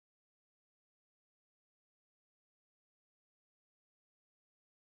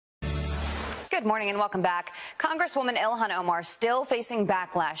Good morning and welcome back. Congresswoman Ilhan Omar still facing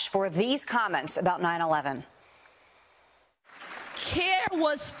backlash for these comments about 9/11. CARE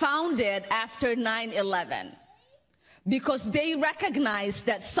was founded after 9/11 because they recognized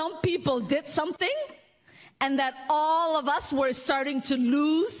that some people did something and that all of us were starting to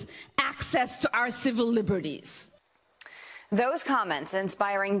lose access to our civil liberties. Those comments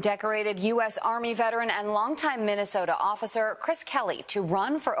inspiring decorated U.S. Army veteran and longtime Minnesota officer Chris Kelly to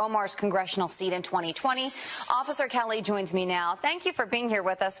run for Omar's congressional seat in 2020. Officer Kelly joins me now. Thank you for being here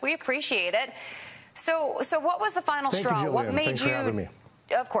with us. We appreciate it. So what was the final straw? What made Thanks for having me.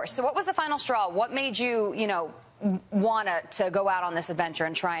 Of course. So what was the final straw? What made you, want to go out on this adventure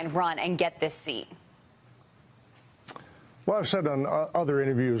and try and run and get this seat? Well, I've said on other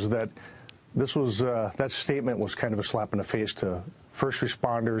interviews that this was that statement was kind of a slap in the face to first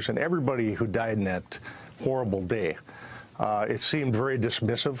responders and everybody who died in that horrible day. It seemed very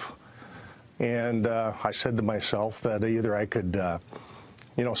dismissive, and I said to myself that either I could,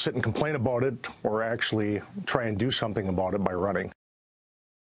 sit and complain about it or actually try and do something about it by running.